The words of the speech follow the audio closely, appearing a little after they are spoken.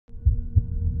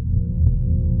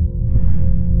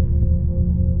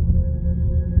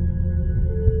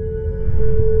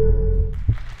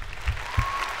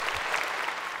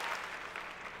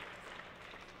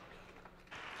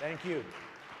Thank you.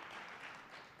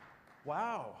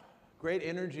 Wow, great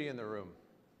energy in the room.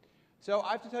 So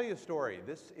I have to tell you a story.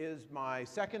 This is my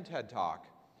second TED Talk,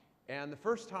 and the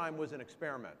first time was an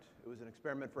experiment. It was an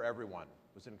experiment for everyone.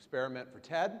 It was an experiment for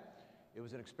TED. It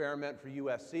was an experiment for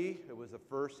USC. It was the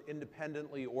first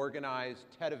independently organized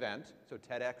TED event, so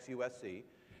TEDx USC.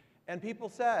 And people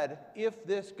said, if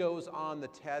this goes on the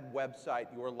TED website,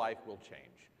 your life will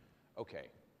change. Okay,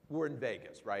 we're in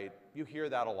Vegas, right? You hear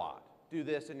that a lot. Do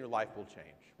this and your life will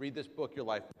change. Read this book, your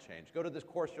life will change. Go to this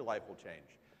course, your life will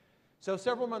change. So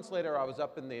several months later, I was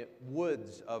up in the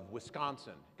woods of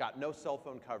Wisconsin, got no cell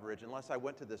phone coverage unless I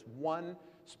went to this one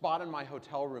spot in my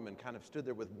hotel room and kind of stood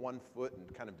there with one foot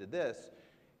and kind of did this.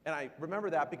 And I remember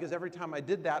that because every time I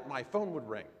did that, my phone would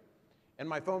ring. And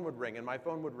my phone would ring, and my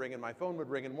phone would ring, and my phone would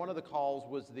ring. And one of the calls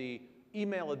was the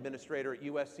email administrator at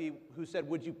USC who said,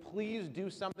 would you please do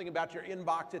something about your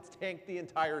inbox? It's tanked the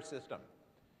entire system.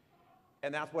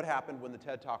 And that's what happened when the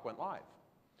TED Talk went live.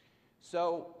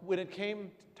 So when it came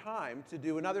time to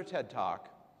do another TED Talk,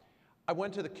 I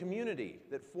went to the community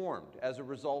that formed as a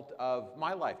result of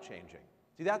my life changing.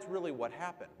 See, that's really what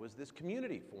happened, was this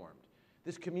community formed.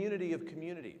 This community of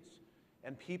communities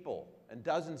and people and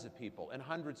dozens of people and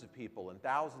hundreds of people and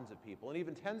thousands of people and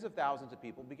even tens of thousands of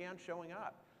people began showing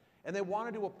up. And they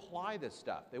wanted to apply this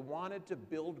stuff. They wanted to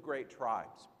build great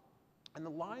tribes. And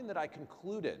the line that I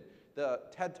concluded the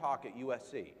TED Talk at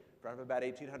USC, in front of about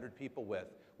 1,800 people with,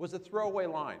 was a throwaway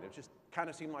line. It just kind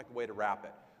of seemed like the way to wrap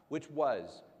it, which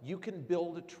was, you can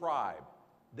build a tribe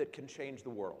that can change the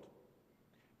world.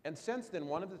 And since then,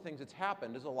 one of the things that's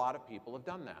happened is a lot of people have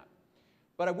done that.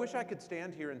 But I wish I could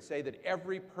stand here and say that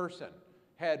every person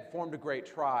had formed a great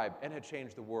tribe and had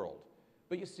changed the world.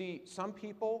 But you see, some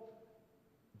people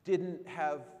didn't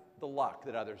have the luck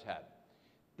that others had.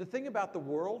 The thing about the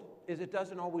world is it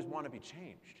doesn't always want to be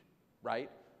changed,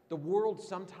 right? The world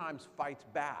sometimes fights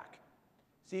back.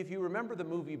 See, if you remember the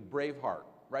movie Braveheart,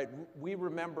 right? We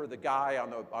remember the guy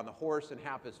on the horse and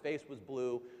half his face was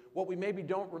blue. What we maybe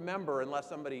don't remember, unless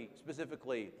somebody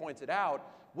specifically points it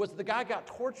out, was the guy got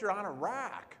tortured on a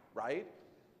rack, right?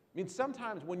 I mean,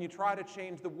 sometimes when you try to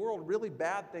change the world, really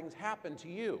bad things happen to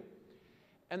you.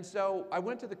 And so I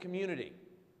went to the community,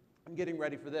 I'm getting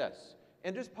ready for this,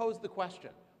 and just posed the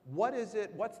question, what is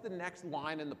it, what's the next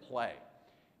line in the play?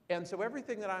 And so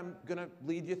everything that I'm going to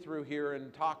lead you through here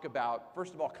and talk about,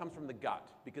 first of all, comes from the gut,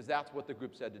 because that's what the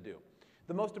group said to do.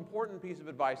 The most important piece of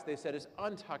advice they said is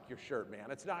untuck your shirt,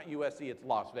 man. It's not USC, it's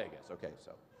Las Vegas. Okay,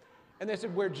 so. And they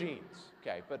said wear jeans.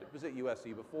 Okay, but it was at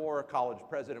USC before, a college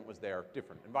president was there,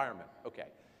 different environment. Okay.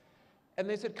 And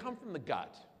they said come from the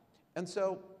gut. And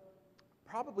so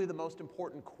probably the most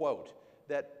important quote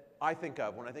that I think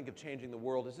of when I think of changing the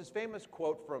world is this famous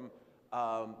quote from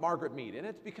Margaret Mead, and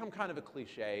it's become kind of a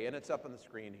cliche, and it's up on the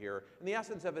screen here. And the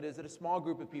essence of it is that a small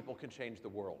group of people can change the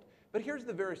world. But here's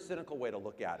the very cynical way to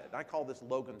look at it. And I call this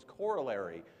Logan's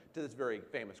corollary to this very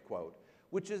famous quote,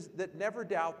 which is that never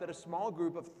doubt that a small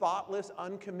group of thoughtless,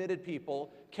 uncommitted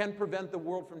people can prevent the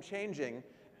world from changing.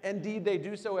 Indeed, they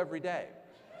do so every day.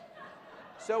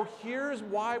 So here's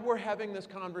why we're having this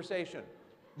conversation.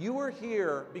 You are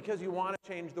here because you want to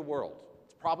change the world.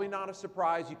 Probably not a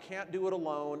surprise. You can't do it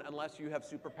alone unless you have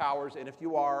superpowers. And if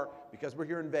you are, because we're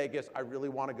here in Vegas, I really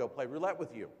want to go play roulette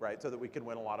with you, right, so that we can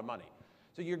win a lot of money.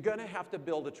 So you're going to have to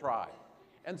build a tribe.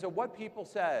 And so what people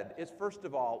said is, first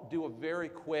of all, do a very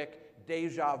quick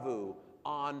deja vu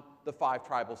on the 5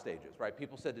 tribal stages, right?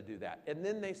 People said to do that. And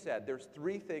then they said there's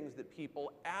 3 things that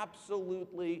people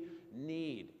absolutely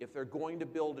need if they're going to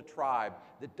build a tribe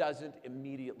that doesn't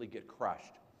immediately get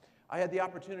crushed. I had the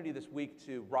opportunity this week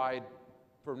to ride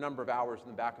for a number of hours in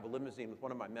the back of a limousine with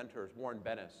one of my mentors, Warren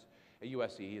Bennis at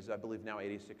USC. He's, I believe, now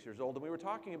 86 years old. And we were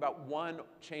talking about one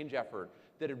change effort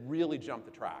that had really jumped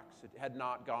the tracks. It had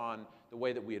not gone the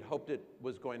way that we had hoped it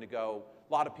was going to go.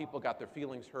 A lot of people got their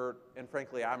feelings hurt. And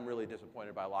frankly, I'm really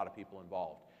disappointed by a lot of people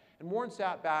involved. And Warren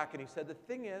sat back and he said, the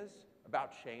thing is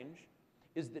about change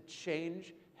is that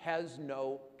change has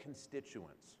no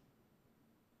constituents.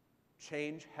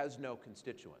 Change has no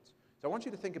constituents. So I want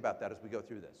you to think about that as we go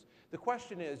through this. The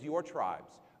question is, your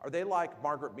tribes, are they like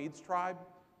Margaret Mead's tribe,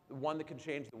 the one that can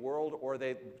change the world, or are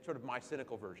they sort of my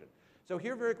cynical version? So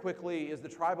here very quickly is the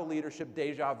tribal leadership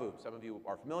deja vu. Some of you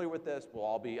are familiar with this. We'll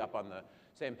all be up on the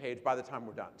same page by the time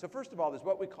we're done. So first of all, there's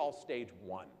what we call stage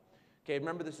 1. Okay,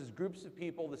 remember this is groups of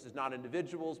people, this is not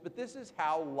individuals, but this is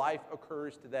how life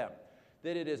occurs to them.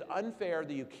 That it is unfair,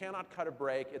 that you cannot cut a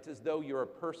break. It's as though you're a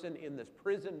person in this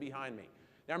prison behind me.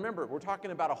 Now remember, we're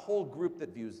talking about a whole group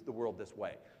that views the world this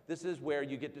way. This is where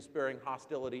you get despairing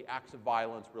hostility, acts of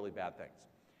violence, really bad things.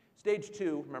 Stage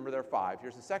 2, remember there are 5.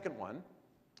 Here's the second one.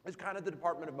 is kind of the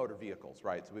Department of Motor Vehicles,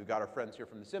 right? So we've got our friends here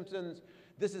from The Simpsons.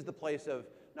 This is the place of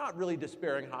not really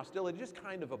despairing hostility, just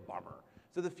kind of a bummer.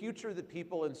 So the future that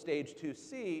people in stage 2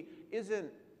 see isn't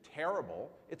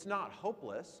terrible, it's not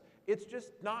hopeless, it's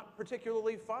just not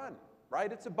particularly fun,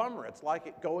 right? It's a bummer. It's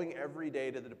like going every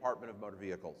day to the Department of Motor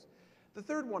Vehicles. The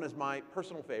third one is my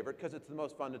personal favorite because it's the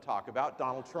most fun to talk about.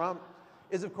 Donald Trump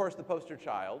is, of course, the poster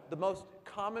child. The most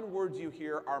common words you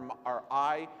hear are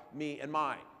I, me, and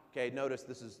mine. Okay, notice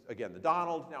this is, again, the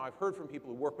Donald. Now, I've heard from people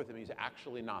who work with him, he's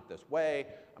actually not this way.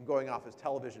 I'm going off his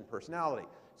television personality.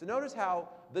 So notice how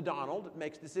the Donald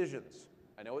makes decisions.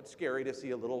 I know it's scary to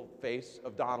see a little face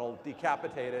of Donald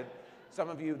decapitated. Some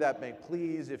of you that may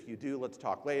please, if you do, let's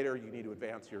talk later. You need to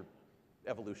advance your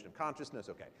evolution of consciousness.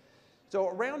 Okay. So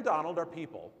around Donald are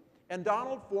people, and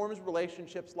Donald forms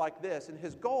relationships like this, and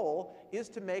his goal is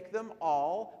to make them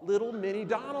all little mini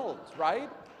Donalds, right?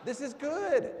 This is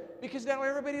good, because now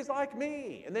everybody's like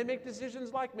me, and they make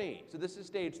decisions like me. So this is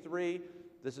stage 3.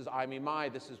 This is I, me, my.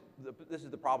 This is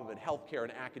the problem in healthcare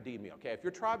and academia, okay? If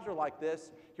your tribes are like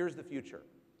this, here's the future.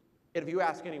 And if you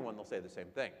ask anyone, they'll say the same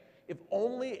thing. If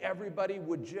only everybody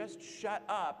would just shut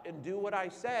up and do what I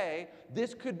say,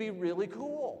 this could be really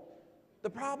cool. The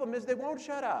problem is they won't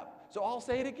shut up. So I'll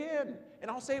say it again,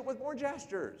 and I'll say it with more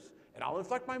gestures, and I'll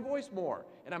inflect my voice more,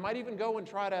 and I might even go and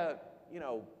try to,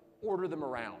 order them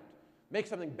around. Make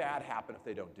something bad happen if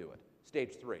they don't do it.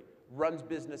 Stage 3, runs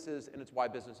businesses, and it's why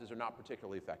businesses are not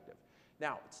particularly effective.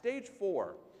 Now, stage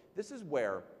 4, this is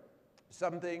where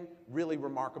something really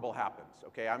remarkable happens.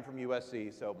 Okay, I'm from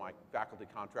USC, so my faculty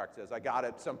contract says I got to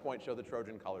at some point show the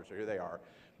Trojan colors, so here they are.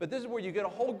 But this is where you get a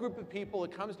whole group of people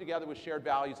that comes together with shared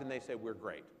values and they say we're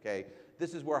great, okay?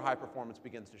 This is where high performance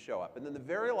begins to show up. And then the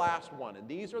very last one, and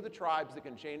these are the tribes that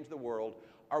can change the world,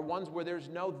 are ones where there's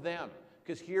no them.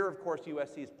 Because here, of course,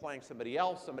 USC is playing somebody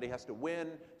else, somebody has to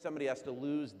win, somebody has to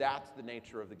lose, that's the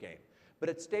nature of the game. But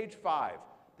at stage 5,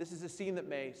 this is a scene that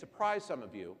may surprise some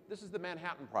of you. This is the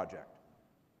Manhattan Project.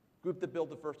 Group that built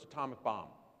the first atomic bomb.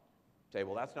 Say,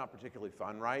 well, that's not particularly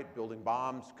fun, right? Building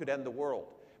bombs could end the world.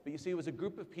 But you see, it was a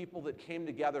group of people that came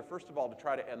together, first of all, to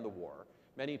try to end the war.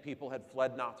 Many people had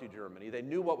fled Nazi Germany. They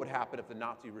knew what would happen if the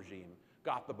Nazi regime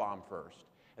got the bomb first.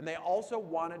 And they also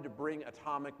wanted to bring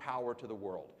atomic power to the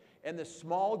world. And this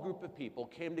small group of people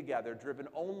came together, driven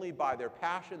only by their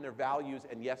passion, their values,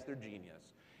 and yes, their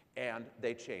genius. And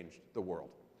they changed the world.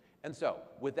 And so,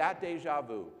 with that deja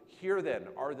vu, here then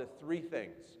are the 3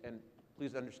 things, and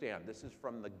please understand, this is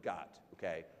from the gut,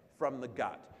 okay? From the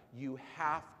gut. You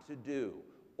have to do,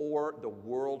 or the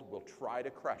world will try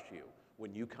to crush you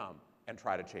when you come and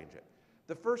try to change it.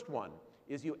 The first one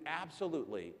is you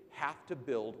absolutely have to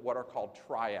build what are called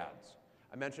triads.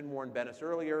 I mentioned Warren Bennis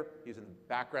earlier. He's in the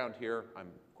background here. I'm,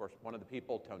 of course, one of the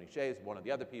people. Tony Hsieh is one of the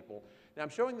other people. Now, I'm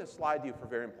showing this slide to you for a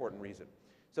very important reason.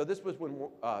 So this was when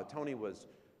Tony was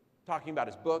talking about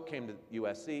his book, came to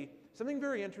USC. Something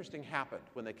very interesting happened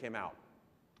when they came out.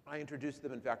 I introduced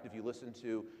them. In fact, if you listen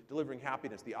to Delivering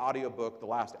Happiness, the audiobook, the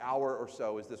last hour or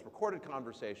so is this recorded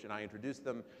conversation. I introduced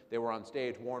them. They were on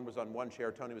stage. Warren was on one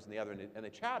chair. Tony was in the other, and they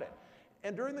chatted.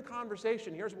 And during the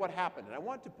conversation, here's what happened. And I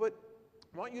want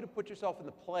you to put yourself in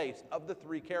the place of the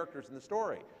 3 characters in the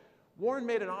story. Warren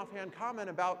made an offhand comment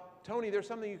about, Tony, there's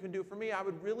something you can do for me. I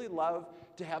would really love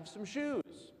to have some shoes.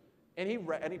 And he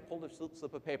pulled a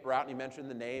slip of paper out, and he mentioned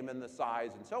the name and the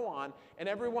size and so on, and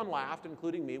everyone laughed,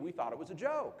 including me. We thought it was a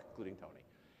joke, including Tony.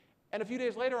 And a few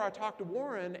days later, I talked to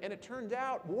Warren, and it turned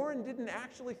out Warren didn't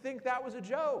actually think that was a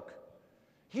joke.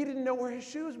 He didn't know where his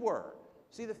shoes were.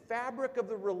 See, the fabric of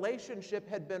the relationship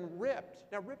had been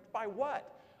ripped. Now, ripped by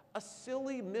what? A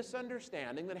silly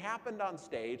misunderstanding that happened on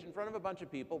stage in front of a bunch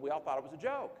of people. We all thought it was a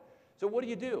joke. So what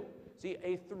do? See,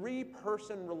 a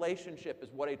 3-person relationship is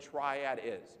what a triad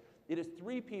is. It is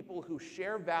 3 people who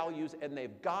share values and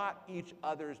they've got each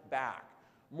other's back.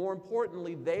 More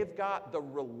importantly, they've got the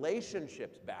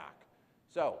relationships back.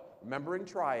 So, remembering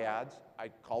triads, I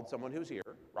called someone who's here,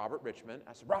 Robert Richmond.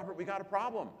 I said, Robert, we got a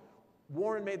problem.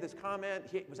 Warren made this comment.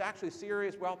 He was actually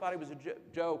serious. We all thought it was a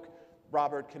joke.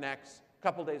 Robert connects. A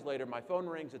couple days later, my phone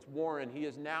rings. It's Warren. He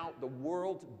is now the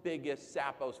world's biggest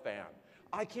Sappos fan.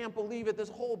 I can't believe it. This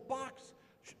whole box,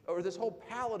 or this whole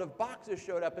pallet of boxes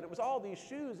showed up, and it was all these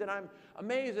shoes, and I'm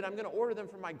amazed, and I'm going to order them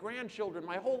for my grandchildren.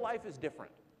 My whole life is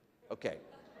different. Okay.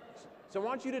 So I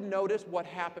want you to notice what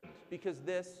happened, because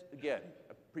this, again,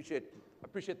 appreciate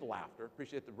the laughter,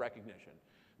 appreciate the recognition.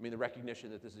 I mean, the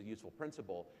recognition that this is a useful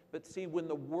principle. But see, when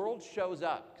the world shows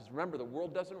up, because remember, the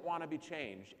world doesn't want to be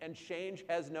changed, and change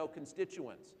has no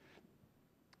constituents.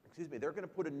 They're going to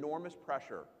put enormous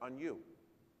pressure on you.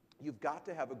 You've got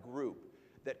to have a group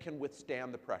that can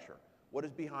withstand the pressure. What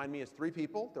is behind me is 3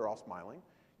 people. They're all smiling.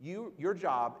 Your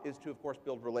job is to, of course,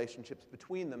 build relationships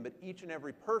between them, but each and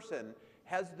every person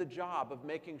has the job of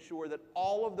making sure that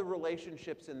all of the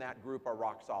relationships in that group are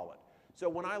rock solid. So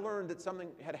when I learned that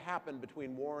something had happened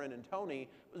between Warren and Tony,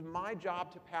 it was my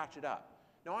job to patch it up.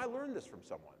 Now, I learned this from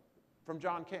someone, from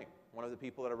John King, one of the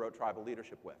people that I wrote Tribal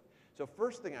Leadership with. So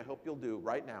first thing I hope you'll do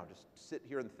right now, just sit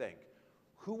here and think,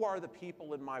 who are the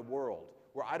people in my world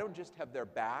where I don't just have their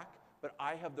back, but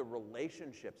I have the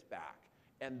relationships back,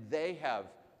 and they have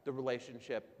the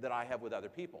relationship that I have with other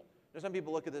people? Now, some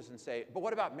people look at this and say, but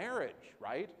what about marriage,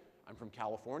 right? I'm from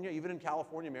California. Even in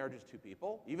California, marriage is 2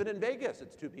 people. Even in Vegas,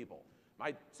 it's 2 people. Am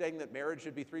I saying that marriage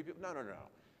should be 3 people? No, no, no.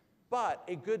 But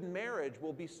a good marriage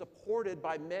will be supported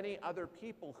by many other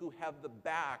people who have the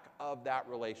back of that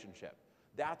relationship.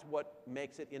 That's what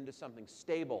makes it into something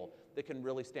stable that can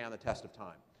really stand the test of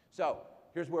time. So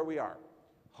here's where we are.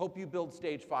 Hope you build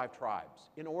stage 5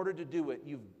 tribes. In order to do it,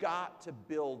 you've got to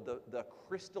build the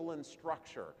crystalline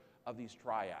structure of these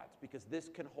triads, because this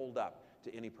can hold up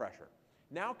to any pressure.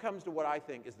 Now comes to what I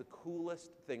think is the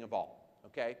coolest thing of all,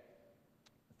 okay?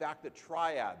 The fact that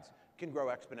triads can grow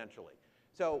exponentially.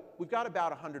 So we've got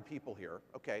about 100 people here,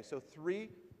 okay? So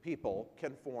 3 people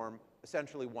can form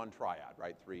essentially 1 triad,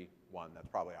 right? 3, 1, that's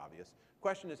probably obvious.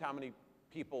 Question is, how many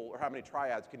people or how many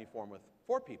triads can you form with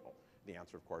 4 people? The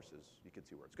answer, of course, is you can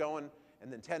see where it's going.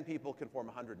 And then 10 people can form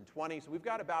 120. So we've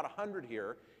got about 100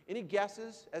 here. Any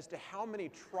guesses as to how many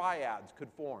triads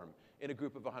could form in a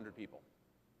group of 100 people?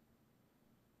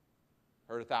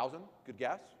 Heard 1,000? Good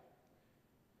guess.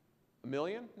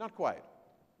 1,000,000? Not quite.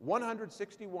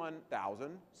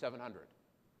 161,700.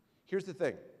 Here's the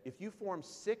thing. If you form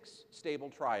 6 stable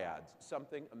triads,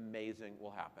 something amazing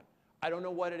will happen. I don't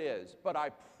know what it is, but I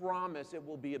promise it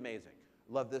will be amazing.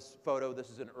 Love this photo.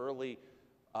 This is an early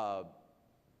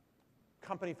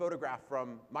company photograph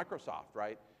from Microsoft,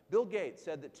 right? Bill Gates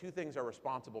said that 2 things are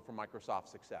responsible for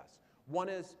Microsoft's success. One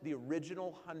is the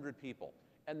original 100 people,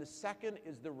 and the second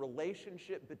is the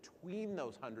relationship between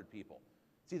those 100 people.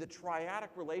 See, the triadic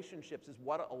relationships is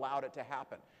what allowed it to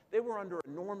happen. They were under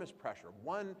enormous pressure.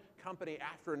 One company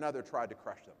after another tried to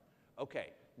crush them.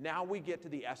 Okay, now we get to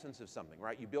the essence of something,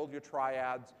 right? You build your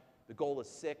triads. The goal is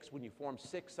 6. When you form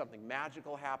 6, something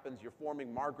magical happens. You're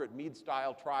forming Margaret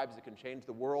Mead-style tribes that can change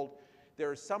the world.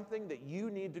 There is something that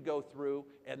you need to go through,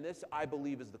 and this, I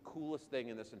believe, is the coolest thing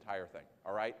in this entire thing,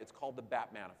 all right? It's called the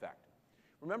Batman effect.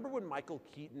 Remember when Michael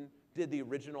Keaton did the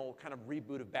original kind of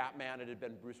reboot of Batman? It had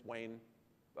been Bruce Wayne.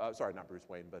 Sorry, not Bruce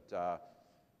Wayne, but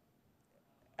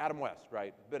Adam West,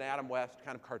 right? Been Adam West,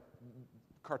 kind of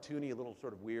cartoony, a little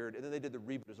sort of weird. And then they did the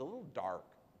reboot. It was a little dark,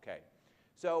 okay?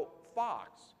 So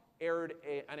Fox aired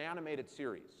an animated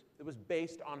series that was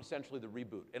based on essentially the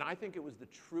reboot. And I think it was the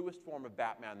truest form of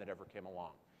Batman that ever came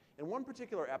along. In one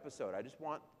particular episode, I just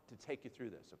want to take you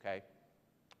through this, okay?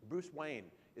 Bruce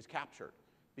Wayne is captured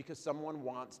because someone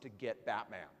wants to get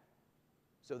Batman.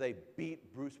 So they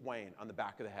beat Bruce Wayne on the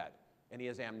back of the head, and he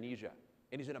has amnesia,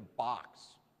 and he's in a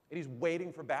box, and he's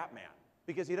waiting for Batman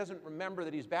because he doesn't remember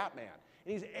that he's Batman.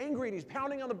 And he's angry, and he's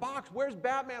pounding on the box. Where's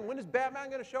Batman? When is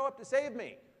Batman going to show up to save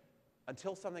me?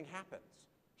 Until something happens.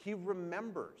 He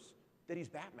remembers that he's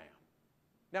Batman.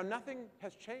 Now, nothing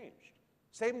has changed.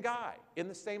 Same guy in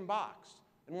the same box.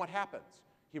 And what happens?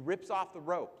 He rips off the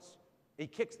ropes. He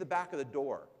kicks the back of the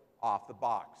door off the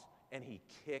box, and he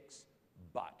kicks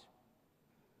butt.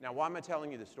 Now, why am I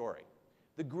telling you this story?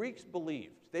 The Greeks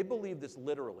believed, they believed this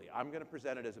literally. I'm going to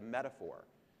present it as a metaphor,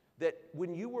 that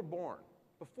when you were born,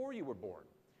 before you were born,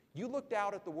 you looked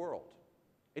out at the world,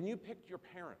 and you picked your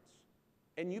parents,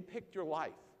 and you picked your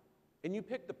life, and you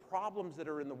picked the problems that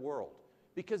are in the world,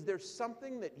 because there's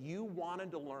something that you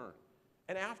wanted to learn.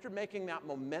 And after making that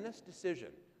momentous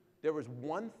decision, there was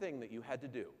one thing that you had to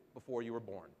do before you were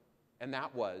born, and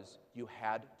that was you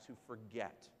had to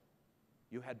forget.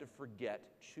 You had to forget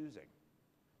choosing.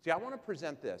 See, I want to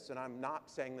present this, and I'm not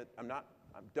saying that,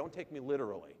 don't take me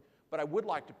literally, but I would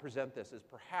like to present this as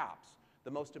perhaps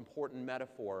the most important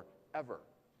metaphor ever.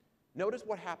 Notice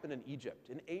what happened in Egypt.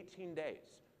 In 18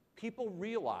 days, people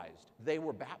realized they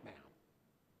were Batman.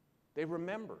 They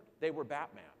remembered they were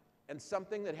Batman. And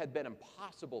something that had been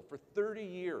impossible for 30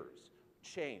 years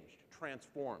changed,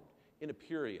 transformed in a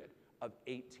period of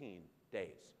 18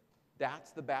 days.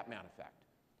 That's the Batman effect.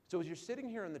 So as you're sitting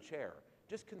here in the chair,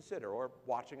 just consider, or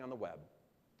watching on the web,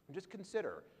 just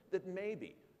consider that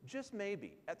maybe, just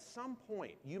maybe, at some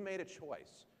point you made a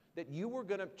choice that you were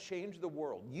going to change the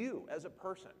world, you as a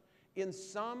person, in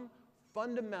some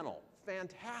fundamental,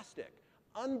 fantastic,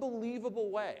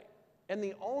 unbelievable way. And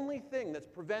the only thing that's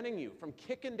preventing you from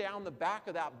kicking down the back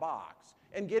of that box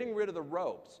and getting rid of the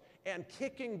ropes And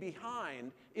kicking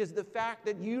behind is the fact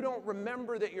that you don't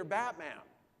remember that you're Batman.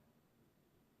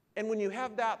 And when you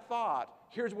have that thought,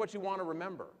 here's what you want to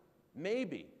remember.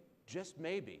 Maybe, just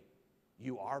maybe,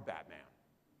 you are Batman.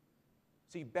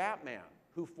 See, Batman,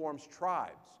 who forms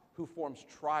tribes, who forms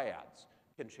triads,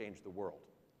 can change the world.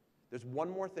 There's one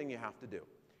more thing you have to do,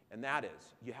 and that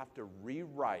is you have to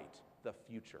rewrite the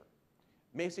future.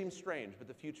 May seem strange, but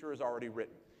the future is already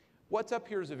written. What's up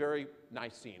here is a very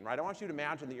nice scene, right? I want you to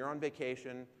imagine that you're on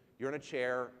vacation, you're in a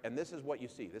chair, and this is what you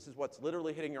see. This is what's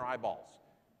literally hitting your eyeballs.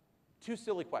 Two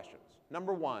silly questions.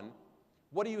 Number one,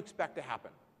 what do you expect to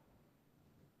happen?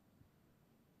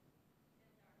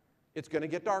 It's going to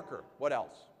get darker. What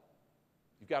else?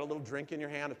 You've got a little drink in your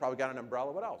hand. It's probably got an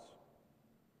umbrella. What else?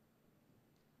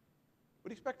 What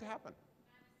do you expect to happen?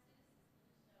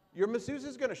 Your masseuse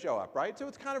is going to show up, right? So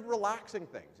it's kind of relaxing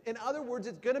things. In other words,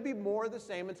 it's going to be more of the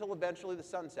same until eventually the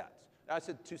sun sets. Now, I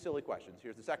said two silly questions.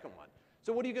 Here's the second one.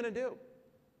 So what are you going to do?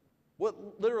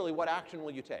 Literally, what action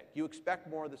will you take? You expect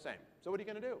more of the same. So what are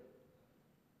you going to do?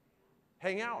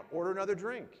 Hang out, order another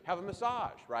drink, have a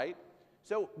massage, right?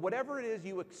 So whatever it is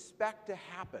you expect to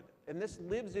happen, and this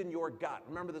lives in your gut.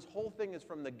 Remember, this whole thing is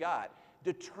from the gut.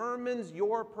 Determines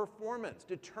your performance,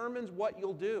 determines what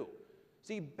you'll do.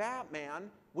 See,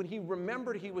 Batman, when he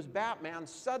remembered he was Batman,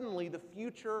 suddenly the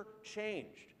future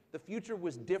changed. The future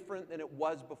was different than it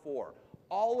was before.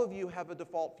 All of you have a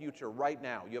default future right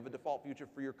now. You have a default future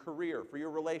for your career, for your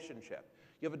relationship.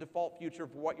 You have a default future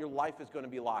for what your life is going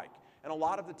to be like. And a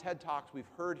lot of the TED Talks we've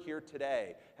heard here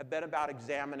today have been about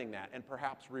examining that and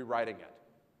perhaps rewriting it.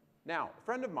 Now, a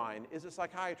friend of mine is a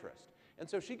psychiatrist. And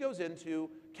so she goes into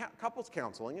couples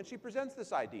counseling and she presents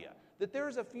this idea that there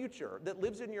is a future that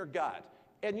lives in your gut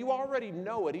and you already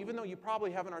know it even though you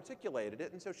probably haven't articulated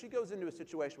it. And so she goes into a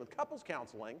situation with couples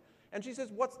counseling and she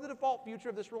says, what's the default future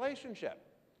of this relationship?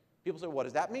 People say, what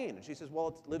does that mean? And she says, well,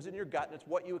 it lives in your gut and it's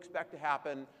what you expect to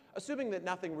happen, assuming that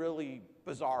nothing really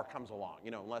bizarre comes along,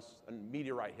 unless a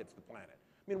meteorite hits the planet.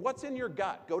 I mean, what's in your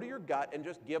gut? Go to your gut and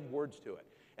just give words to it.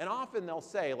 And often they'll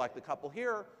say, like the couple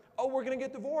here, oh, we're going to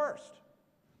get divorced.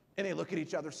 And they look at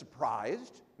each other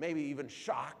surprised, maybe even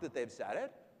shocked that they've said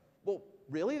it. Well,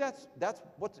 really? That's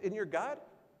what's in your gut?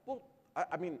 Well,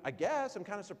 I guess I'm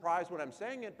kind of surprised when I'm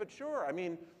saying it, but sure. I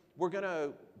mean, we're going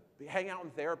to hang out in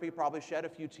therapy, probably shed a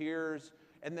few tears,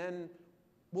 and then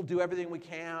we'll do everything we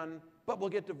can, but we'll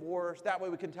get divorced. That way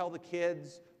we can tell the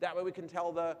kids. That way we can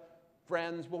tell the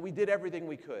friends, well, we did everything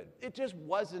we could. It just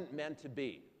wasn't meant to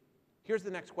be. Here's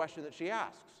the next question that she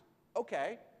asks.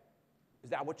 Okay, is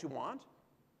that what you want?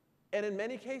 And in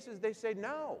many cases, they say,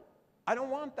 no, I don't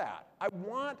want that. I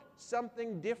want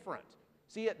something different.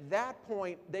 See, at that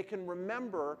point, they can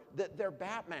remember that they're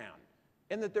Batman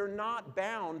and that they're not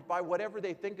bound by whatever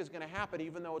they think is going to happen,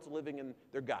 even though it's living in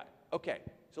their gut. Okay,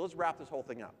 so let's wrap this whole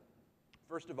thing up.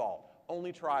 First of all,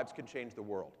 only tribes can change the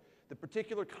world. The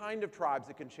particular kind of tribes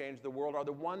that can change the world are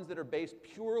the ones that are based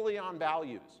purely on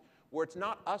values, where it's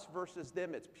not us versus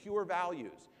them, it's pure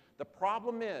values. The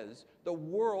problem is the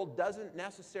world doesn't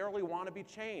necessarily want to be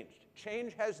changed.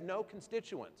 Change has no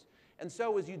constituents. And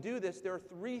so as you do this, there are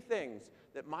three things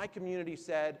that my community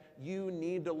said you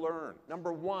need to learn.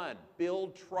 Number one,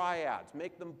 build triads,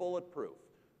 make them bulletproof,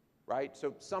 right?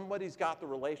 So somebody's got the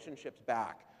relationships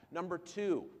back. Number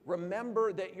two,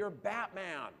 remember that you're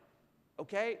Batman,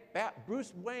 okay?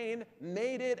 Bruce Wayne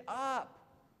made it up.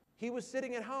 He was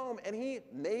sitting at home and he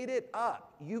made it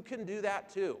up. You can do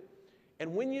that too.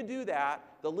 And when you do that,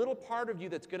 the little part of you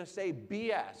that's going to say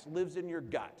BS lives in your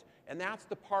gut. And that's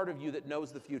the part of you that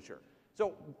knows the future.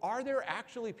 So are there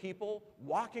actually people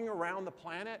walking around the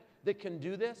planet that can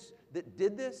do this, that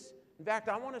did this? In fact,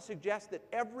 I want to suggest that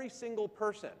every single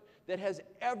person that has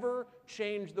ever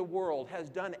changed the world has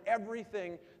done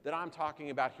everything that I'm talking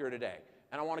about here today.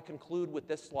 And I want to conclude with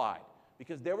this slide,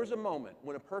 because there was a moment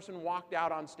when a person walked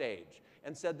out on stage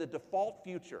and said the default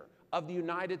future of the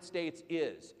United States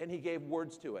is, and he gave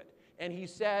words to it. And he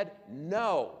said,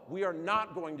 no, we are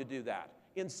not going to do that.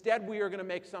 Instead, we are going to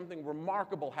make something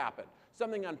remarkable happen,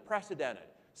 something unprecedented,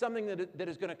 something that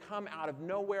is going to come out of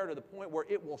nowhere to the point where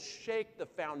it will shake the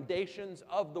foundations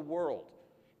of the world.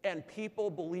 And people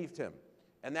believed him.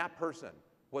 And that person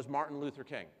was Martin Luther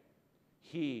King.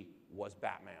 He was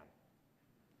Batman.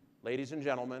 Ladies and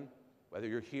gentlemen, whether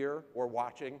you're here or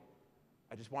watching,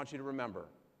 I just want you to remember,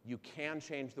 you can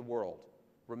change the world.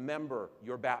 Remember,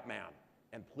 you're Batman.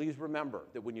 And please remember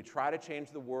that when you try to change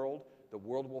the world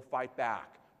will fight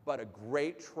back. But a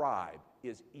great tribe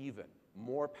is even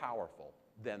more powerful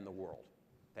than the world.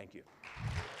 Thank you.